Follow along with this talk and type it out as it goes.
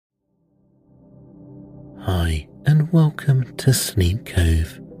Hi, and welcome to Sleep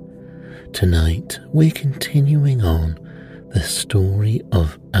Cove. Tonight we're continuing on the story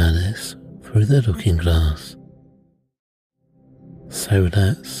of Alice through the Looking Glass. So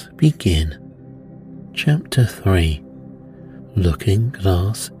let's begin. Chapter 3, Looking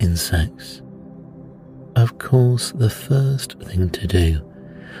Glass Insects. Of course, the first thing to do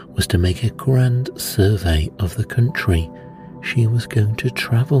was to make a grand survey of the country she was going to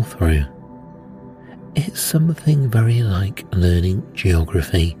travel through. It's something very like learning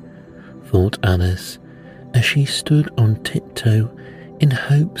geography, thought Alice, as she stood on tiptoe in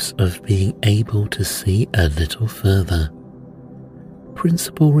hopes of being able to see a little further.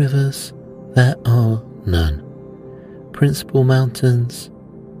 Principal rivers, there are none. Principal mountains,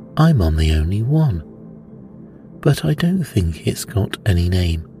 I'm on the only one. But I don't think it's got any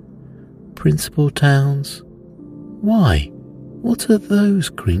name. Principal towns, why, what are those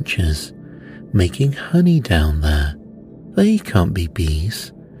creatures making honey down there? They can't be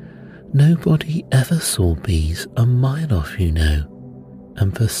bees. Nobody ever saw bees a mile off, you know.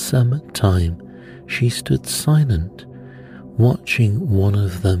 And for some time she stood silent, watching one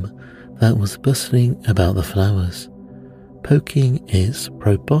of them that was bustling about the flowers, poking its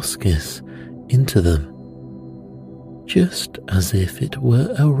proboscis into them. Just as if it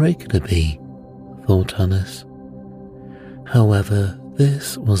were a regular bee, thought Alice. However,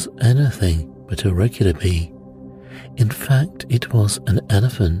 this was anything but a regular bee. In fact, it was an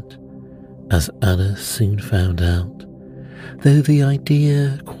elephant, as Alice soon found out, though the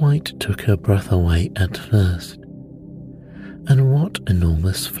idea quite took her breath away at first. And what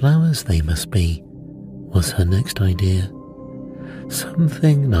enormous flowers they must be, was her next idea.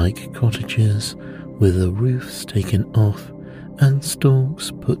 Something like cottages with the roofs taken off and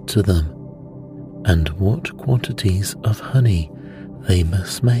stalks put to them. And what quantities of honey they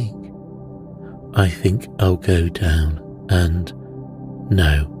must make. I think I'll go down and...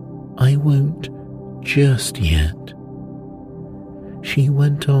 No, I won't just yet. She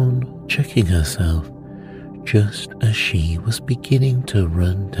went on checking herself just as she was beginning to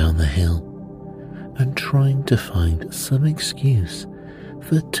run down the hill and trying to find some excuse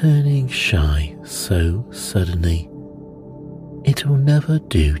for turning shy so suddenly. It'll never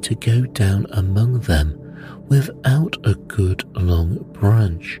do to go down among them without a good long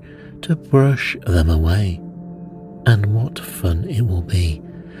branch to brush them away. And what fun it will be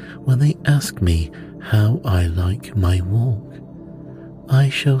when they ask me how I like my walk. I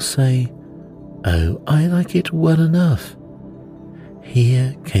shall say, "Oh, I like it well enough."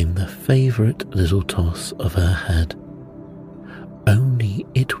 Here came the favourite little toss of her head. Only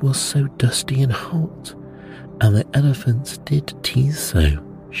it was so dusty and hot, and the elephants did tease so,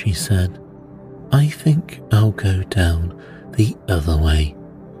 she said. I think I'll go down the other way,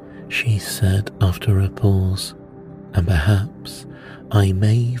 she said after a pause, and perhaps I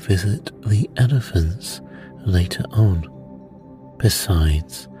may visit the elephants later on.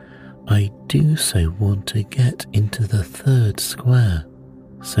 Besides, I do so want to get into the third square.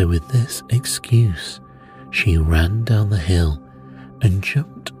 So with this excuse, she ran down the hill and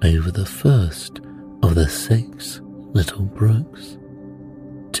jumped over the first of the 6 little brooks.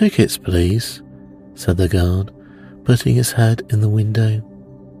 "Tickets, please," said the guard, putting his head in the window.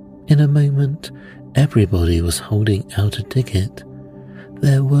 In a moment, everybody was holding out a ticket.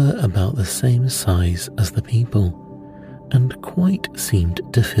 There were about the same size as the people, and quite seemed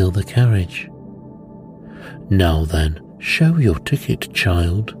to fill the carriage. "Now then, show your ticket,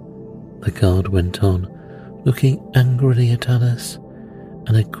 child," the guard went on, looking angrily at Alice,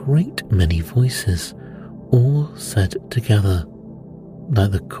 and a great many voices all said together,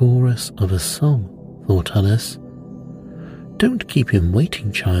 like the chorus of a song, thought Alice. "Don't keep him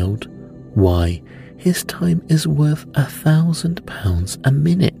waiting, child. Why, his time is worth £1,000 a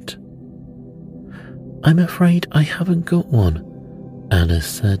minute." "I'm afraid I haven't got one," Alice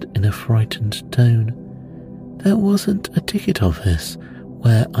said in a frightened tone. "There wasn't a ticket office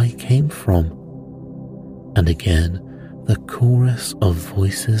where I came from." And again the chorus of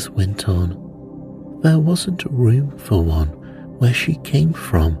voices went on. There wasn't room for one where she came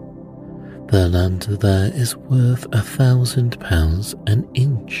from. The land there is worth £1,000 an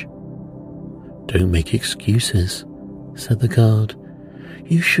inch. "Don't make excuses," said the guard.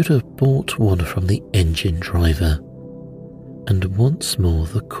 "You should have bought one from the engine driver." And once more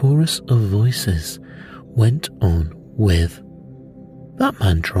the chorus of voices went on with, "That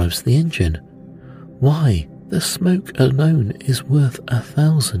man drives the engine. Why, the smoke alone is worth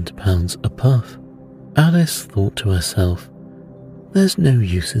 £1,000 a puff." Alice thought to herself, "There's no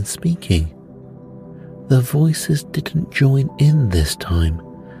use in speaking." The voices didn't join in this time,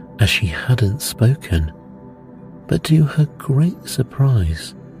 as she hadn't spoken, but to her great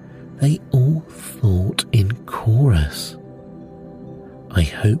surprise, they all thought in chorus. I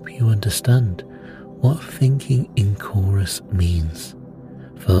hope you understand what thinking in chorus means,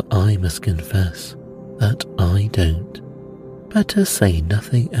 for I must confess that I don't. Better say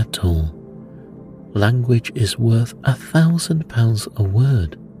nothing at all. Language is worth £1,000 a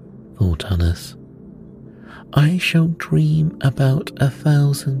word, thought Alice. I shall dream about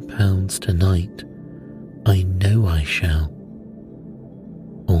 £1,000 tonight. I know I shall.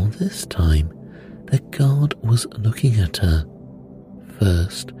 All this time, the guard was looking at her,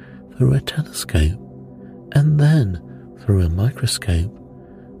 first through a telescope, and then through a microscope,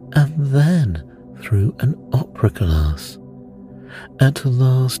 and then through an opera glass. At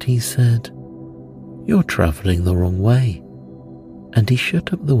last he said, "You're travelling the wrong way," and he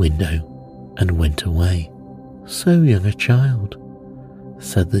shut up the window and went away. "So young a child,"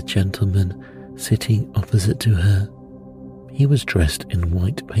 said the gentleman sitting opposite to her. He was dressed in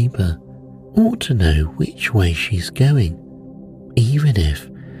white paper. "Ought to know which way she's going, even if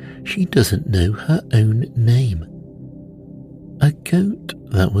she doesn't know her own name." A goat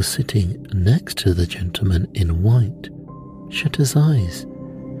that was sitting next to the gentleman in white shut his eyes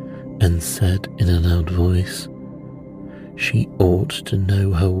and said in a loud voice, "She ought to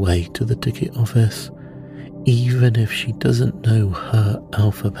know her way to the ticket office, even if she doesn't know her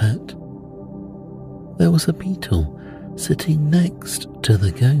alphabet." There was a beetle sitting next to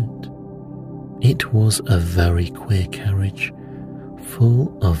the goat. It was a very queer carriage,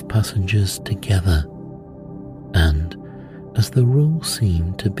 full of passengers together, and as the rule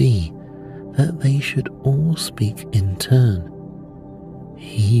seemed to be that they should all speak in turn,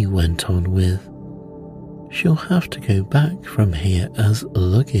 he went on with, "She'll have to go back from here as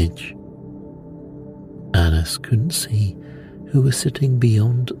luggage." Alice couldn't see who was sitting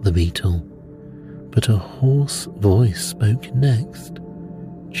beyond the beetle, but a hoarse voice spoke next.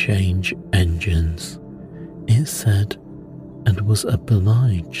 "Change engines," it said, and was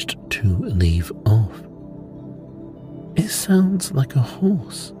obliged to leave off. "It sounds like a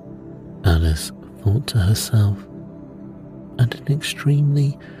horse," Alice thought to herself, and an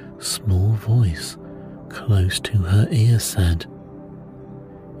extremely small voice close to her ear said,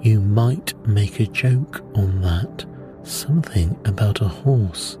 "You might make a joke on that, something about a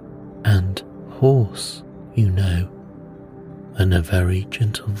horse, and horse, you know." And a very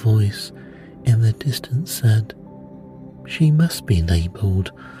gentle voice in the distance said, "She must be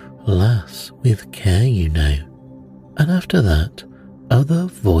labelled Lass with Care, you know." And after that, other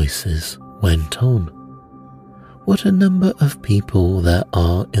voices went on. "What a number of people there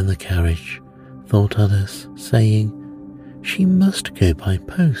are in the carriage," thought Alice, saying, "She must go by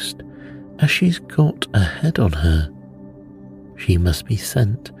post, as she's got a head on her. She must be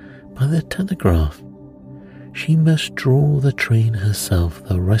sent by the telegraph. She must draw the train herself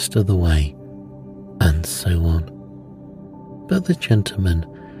the rest of the way," and so on. But the gentleman,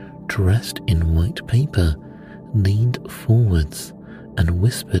 dressed in white paper, leaned forwards and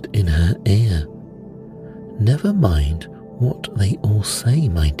whispered in her ear, "Never mind what they all say,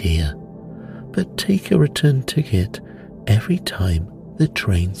 my dear, but take a return ticket every time the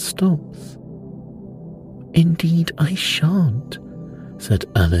train stops." "Indeed I shan't," said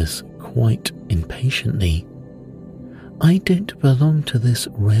Alice quite impatiently. "I don't belong to this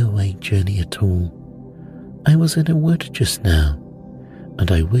railway journey at all. I was in a wood just now,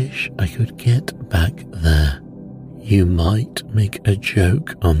 and I wish I could get back there." "You might make a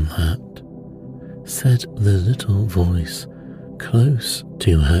joke on that," said the little voice close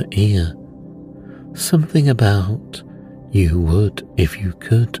to her ear. "Something about, you would if you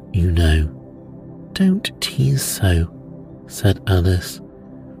could, you know." "Don't tease so," said Alice,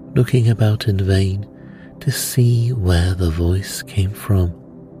 looking about in vain to see where the voice came from.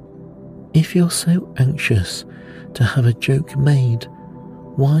 "If you're so anxious to have a joke made,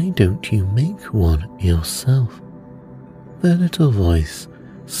 why don't you make one yourself?" The little voice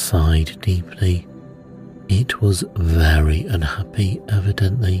sighed deeply. It was very unhappy,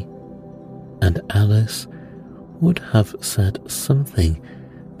 evidently, and Alice would have said something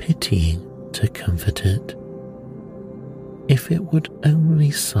pitying to comfort it. If it would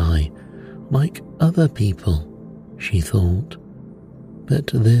only sigh like other people, she thought, but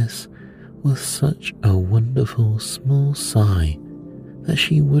this was such a wonderful small sigh that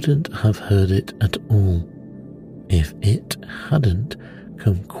she wouldn't have heard it at all if it hadn't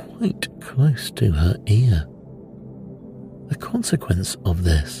come quite close to her ear. The consequence of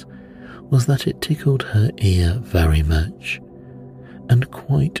this was that it tickled her ear very much, and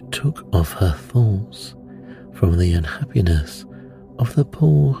quite took off her thoughts from the unhappiness of the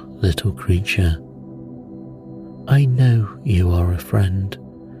poor little creature. I know you are a friend,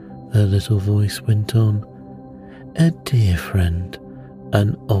 the little voice went on. A dear friend,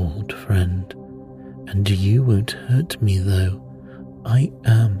 an old friend, and you won't hurt me though. I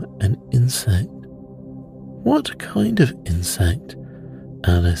am an insect. What kind of insect?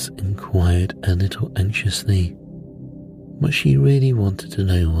 Alice inquired a little anxiously. What she really wanted to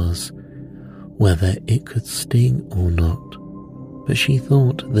know was whether it could sting or not, but she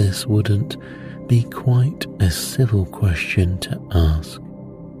thought this wouldn't be quite a civil question to ask.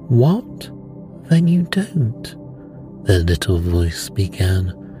 What? Then you don't, the little voice began,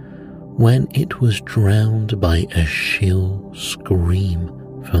 when it was drowned by a shrill scream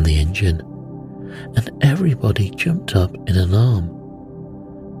from the engine, and everybody jumped up in alarm,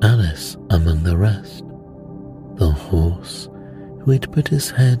 Alice among the rest. The horse, who had put his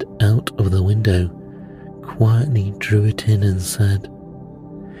head out of the window, quietly drew it in and said,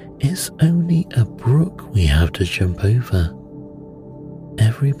 It's only a brook we have to jump over.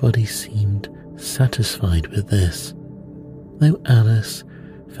 Everybody seemed satisfied with this, though Alice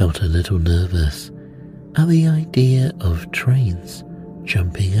felt a little nervous at the idea of trains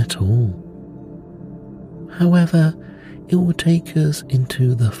jumping at all. However, it will take us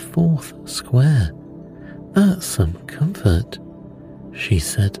into the 4th square. That's some comfort, she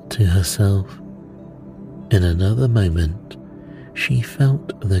said to herself. In another moment, she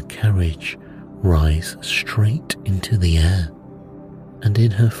felt the carriage rise straight into the air, and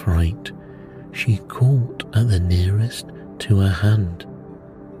in her fright, she caught at the nearest to her hand,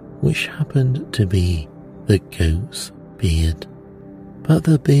 which happened to be the goat's beard. But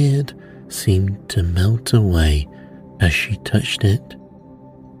the beard seemed to melt away as she touched it,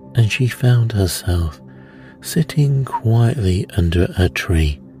 and she found herself sitting quietly under a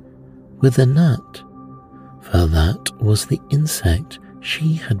tree with a gnat, for that was the insect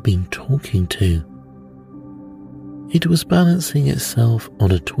she had been talking to. It was balancing itself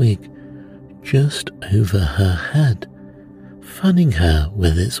on a twig just over her head, fanning her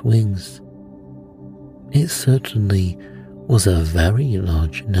with its wings. It certainly was a very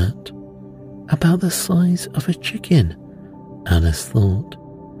large gnat, about the size of a chicken, Alice thought.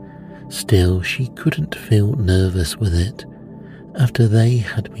 Still, she couldn't feel nervous with it after they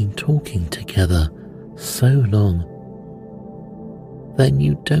had been talking together so long. Then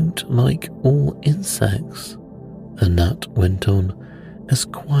you don't like all insects? The gnat went on as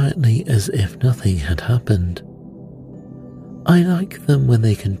quietly as if nothing had happened. I like them when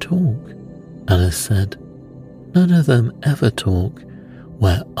they can talk, Alice said. None of them ever talk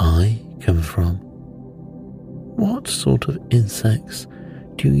where I come from. What sort of insects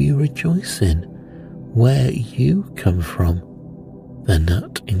do you rejoice in where you come from? The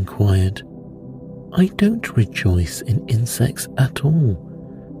gnat inquired. I don't rejoice in insects at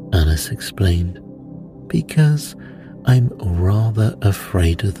all, Alice explained, because I'm rather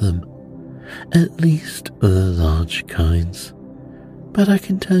afraid of them, at least the large kinds, but I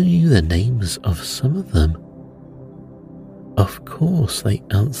can tell you the names of some of them. Of course they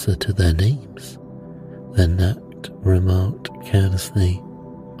answer to their names, the gnat remarked carelessly.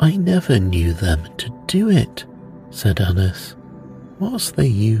 I never knew them to do it, said Alice. What's the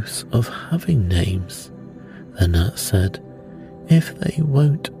use of having names, the gnat said, if they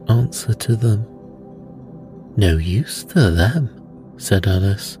won't answer to them? No use to them, said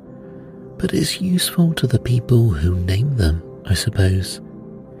Alice, but it's useful to the people who name them, I suppose.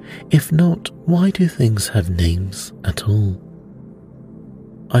 If not, why do things have names at all?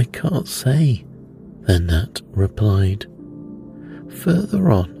 I can't say, the gnat replied.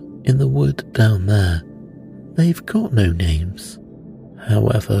 Further on, in the wood down there, they've got no names.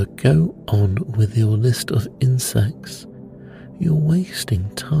 However, go on with your list of insects. You're wasting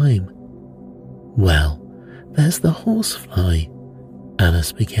time. Well, there's the horsefly,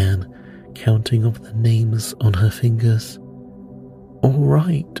 Alice began, counting off the names on her fingers. All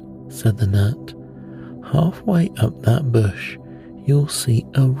right, said the gnat. Halfway up that bush, you'll see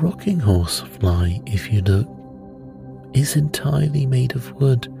a rocking horsefly if you look. It's entirely made of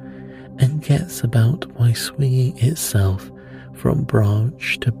wood and gets about by swinging itself from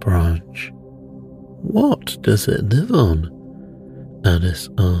branch to branch. What does it live on? Alice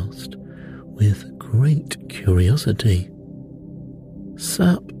asked with great curiosity.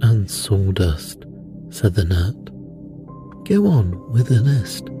 Sap and sawdust, said the gnat. Go on with the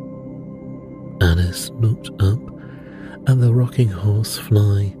list. Alice looked up at the rocking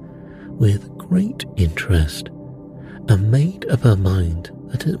horsefly with great interest and made up her mind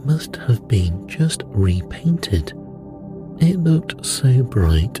that it must have been just repainted. It looked so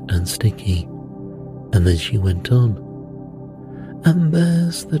bright and sticky, and then she went on. And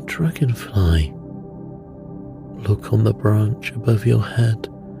there's the dragonfly. look on the branch above your head,"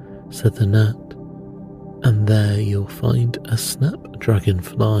 said the gnat, "and there you'll find a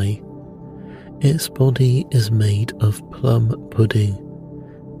snapdragonfly. Its body is made of plum pudding,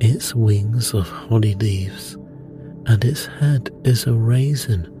 its wings of holly leaves, and its head is a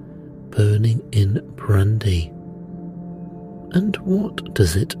raisin burning in brandy." "And what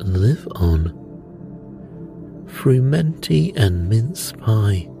does it live on?" "Frumenty and mince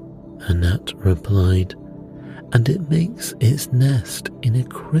pie," the gnat replied, "and it makes its nest in a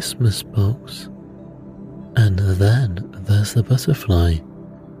Christmas box." "And then there's the butterfly,"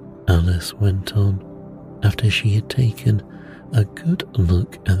 Alice went on, after she had taken a good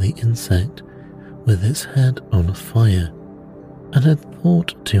look at the insect with its head on fire, and had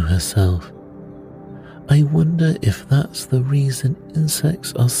thought to herself, "I wonder if that's the reason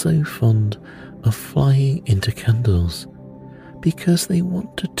insects are so fond of flying into candles, because they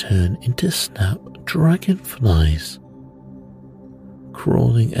want to turn into snapdragonflies."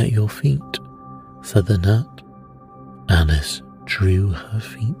 "Crawling at your feet," said the gnat. Alice drew her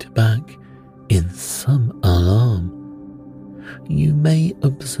feet back in some alarm. "You may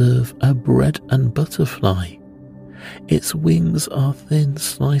observe a bread and butter fly. Its wings are thin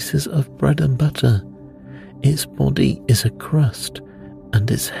slices of bread and butter. Its body is a crust, and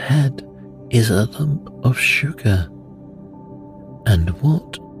its head is a lump of sugar." "And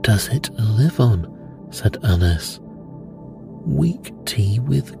what does it live on?" said Alice. "Weak tea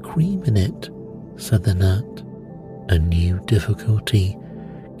with cream in it," said the gnat. A new difficulty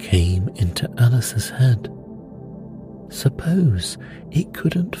came into Alice's head. "Suppose it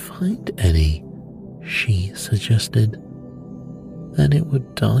couldn't find any," she suggested. "Then it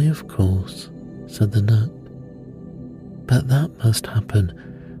would die, of course," said the gnat. "But that must happen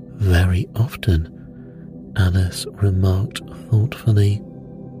very often," Alice remarked thoughtfully.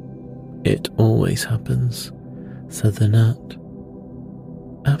 "It always happens," said the gnat.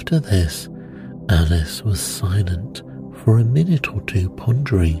 After this, Alice was silent for a minute or two,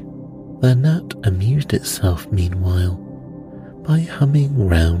 pondering. The gnat amused itself meanwhile by humming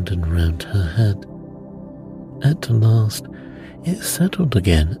round and round her head. At last it settled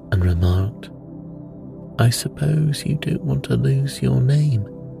again and remarked, "I suppose you don't want to lose your name?"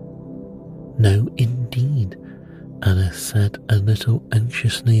 "No, indeed," Alice said a little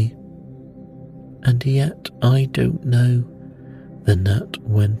anxiously. "And yet I don't know," the gnat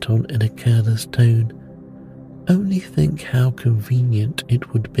went on in a careless tone. "Only think how convenient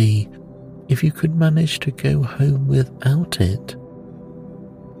it would be if you could manage to go home without it.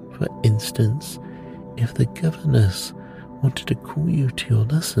 For instance, if the governess wanted to call you to your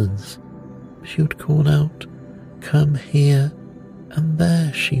lessons, she would call out, 'Come here,' and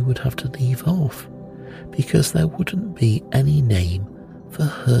there she would have to leave off, because there wouldn't be any name for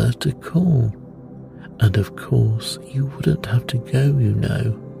her to call. And of course you wouldn't have to go, you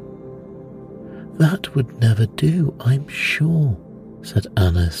know." "That would never do, I'm sure," said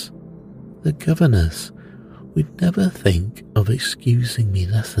Alice. "The governess would never think of excusing me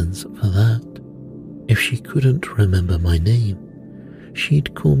lessons for that. If she couldn't remember my name,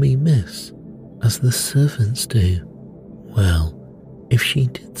 she'd call me Miss, as the servants do." "Well, if she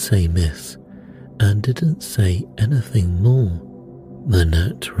did say Miss, and didn't say anything more," the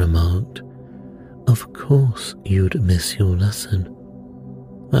gnat remarked, "of course you'd miss your lesson.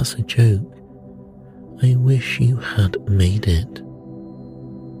 That's a joke. I wish you had made it."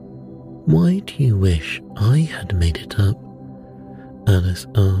 "Why do you wish I had made it up?" Alice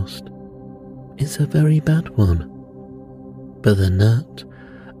asked. "It's a very bad one." But the gnat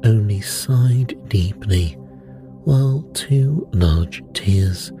only sighed deeply, while two large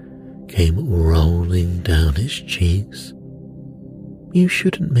tears came rolling down its cheeks. "You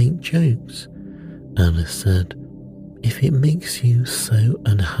shouldn't make jokes," Alice said, "if it makes you so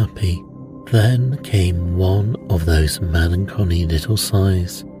unhappy." Then came one of those melancholy little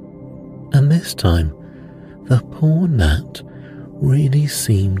sighs, and this time the poor gnat really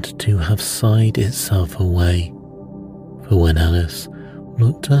seemed to have sighed itself away, for when Alice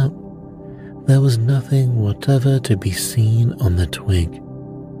looked up, there was nothing whatever to be seen on the twig,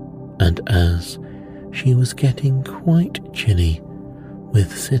 and as she was getting quite chilly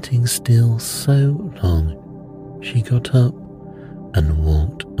with sitting still so long, she got up and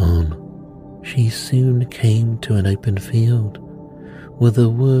walked on. She soon came to an open field with a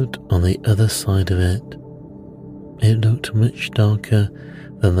wood on the other side of it. It looked much darker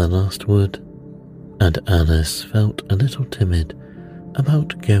than the last wood, and Alice felt a little timid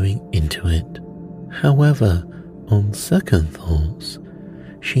about going into it. However, on second thoughts,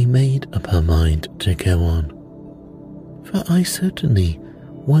 she made up her mind to go on. "For I certainly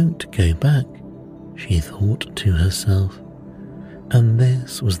won't go back," she thought to herself, and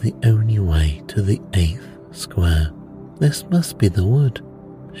this was the only way to the 8th square. This must be the wood,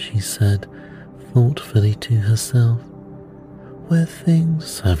 she said thoughtfully to herself, where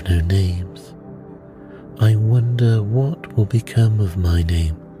things have no names. I wonder what will become of my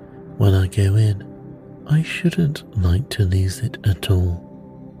name when I go in. I shouldn't like to lose it at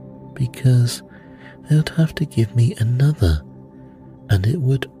all, because they'd have to give me another, and it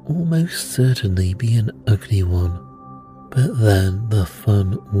would almost certainly be an ugly one. But then the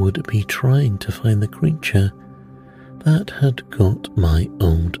fun would be trying to find the creature that had got my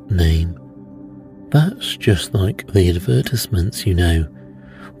old name. That's just like the advertisements, you know,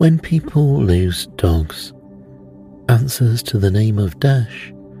 when people lose dogs. Answers to the name of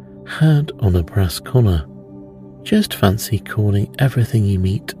Dash had on a brass collar. Just fancy calling everything you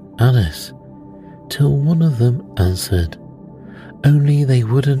meet Alice, till one of them answered, only they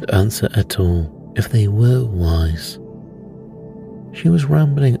wouldn't answer at all if they were wise. She was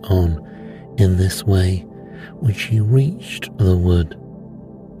rambling on in this way when she reached the wood.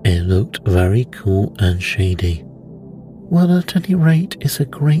 It looked very cool and shady. Well, at any rate, it's a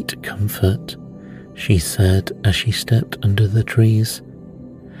great comfort, she said as she stepped under the trees.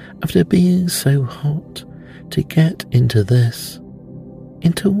 After being so hot, to get into this.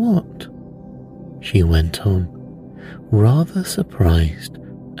 Into what? She went on, rather surprised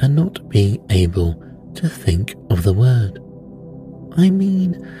and not being able to think of the word. I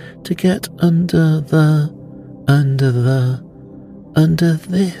mean, to get under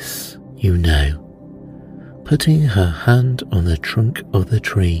this, you know, putting her hand on the trunk of the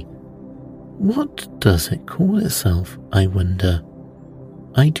tree. What does it call itself, I wonder?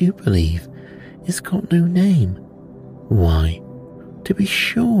 I do believe it's got no name. Why, to be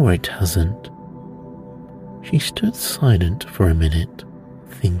sure it hasn't. She stood silent for a minute,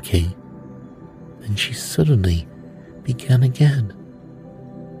 thinking. Then she suddenly began again.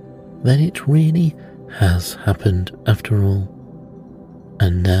 Then it really has happened after all.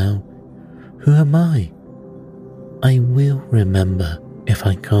 And now, who am I? I will remember if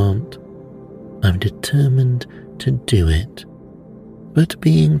I can't. I'm determined to do it. But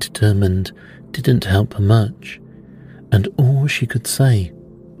being determined didn't help her much, and all she could say,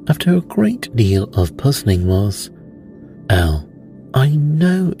 after a great deal of puzzling, was, L. I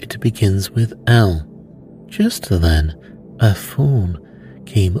know it begins with L. Just then, a fawn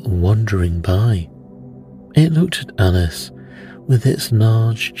came wandering by. It looked at Alice with its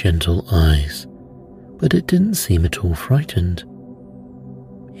large, gentle eyes, but it didn't seem at all frightened.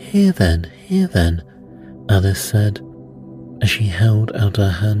 Here then, Alice said, as she held out her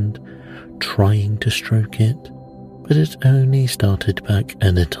hand, trying to stroke it, but it only started back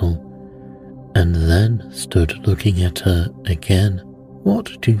a little, and then stood looking at her again.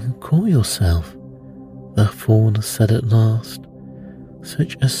 What do you call yourself? The fawn said at last,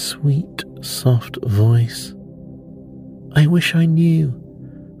 such a sweet, soft voice. I wish I knew,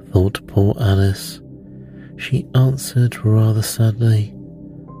 thought poor Alice. She answered rather sadly,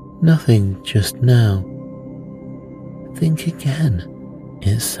 Nothing just now. Think again,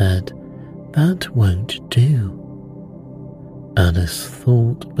 it said, that won't do. Alice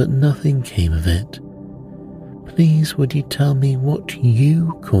thought, but nothing came of it. Please would you tell me what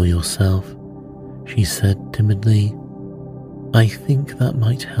you call yourself? She said timidly. I think that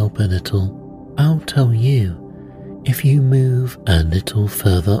might help a little. I'll tell you if you move a little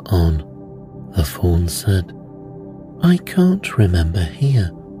further on, the fawn said. I can't remember here.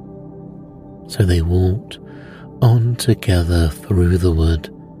 So they walked on together through the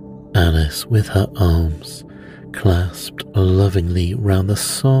wood, Alice with her arms clasped lovingly round the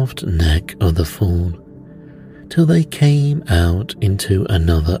soft neck of the fawn, till they came out into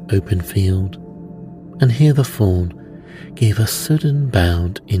another open field, and here the fawn gave a sudden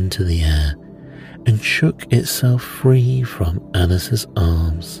bound into the air and shook itself free from Alice's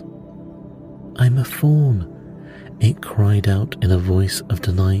arms. I'm a fawn, it cried out in a voice of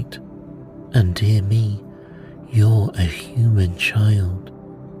delight, and dear me, you're a human child.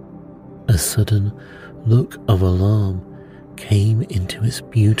 A sudden look of alarm came into its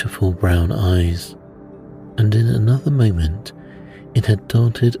beautiful brown eyes, and in another moment it had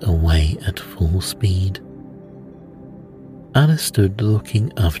darted away at full speed. Alice stood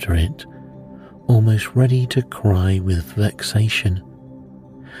looking after it, almost ready to cry with vexation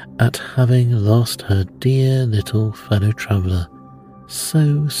at having lost her dear little fellow traveller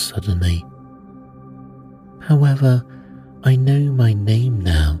so suddenly. However, I know my name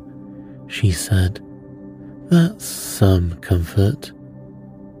now, she said. That's some comfort.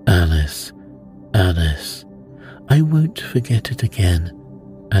 Alice, Alice, I won't forget it again.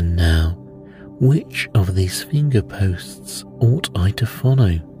 And now, Which of these finger posts ought I to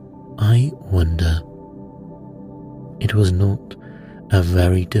follow, I wonder? It was not a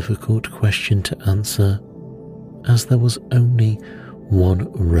very difficult question to answer, as there was only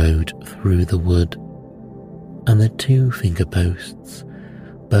one road through the wood, and the two finger posts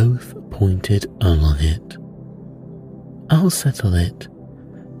both pointed along it. I'll settle it,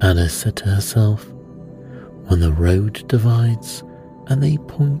 Alice said to herself, when the road divides and they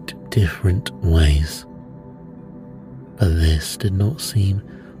point different ways. But this did not seem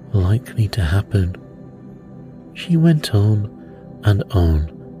likely to happen. She went on and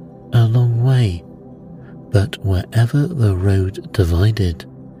on a long way, but wherever the road divided,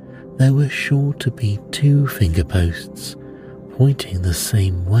 there were sure to be two finger posts pointing the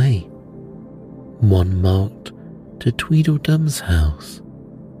same way. One marked to Tweedledum's house,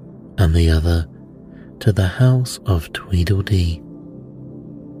 and the other to the house of Tweedledee.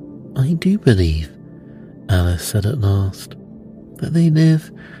 I do believe, Alice said at last, that they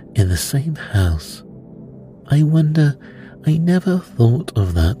live in the same house. I wonder, I never thought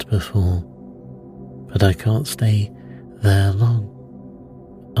of that before, but I can't stay there long.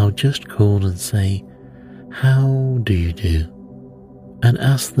 I'll just call and say, "How do you do?" and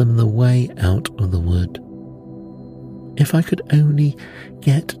ask them the way out of the wood. If I could only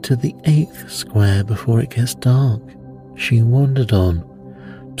get to the 8th square before it gets dark, she wandered on,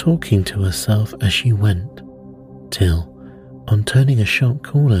 talking to herself as she went, till, on turning a sharp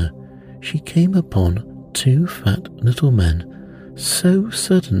corner, she came upon two fat little men so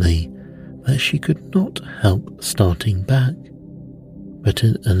suddenly that she could not help starting back. But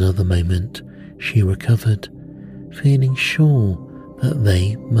in another moment she recovered, feeling sure that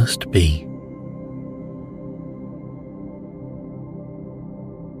they must be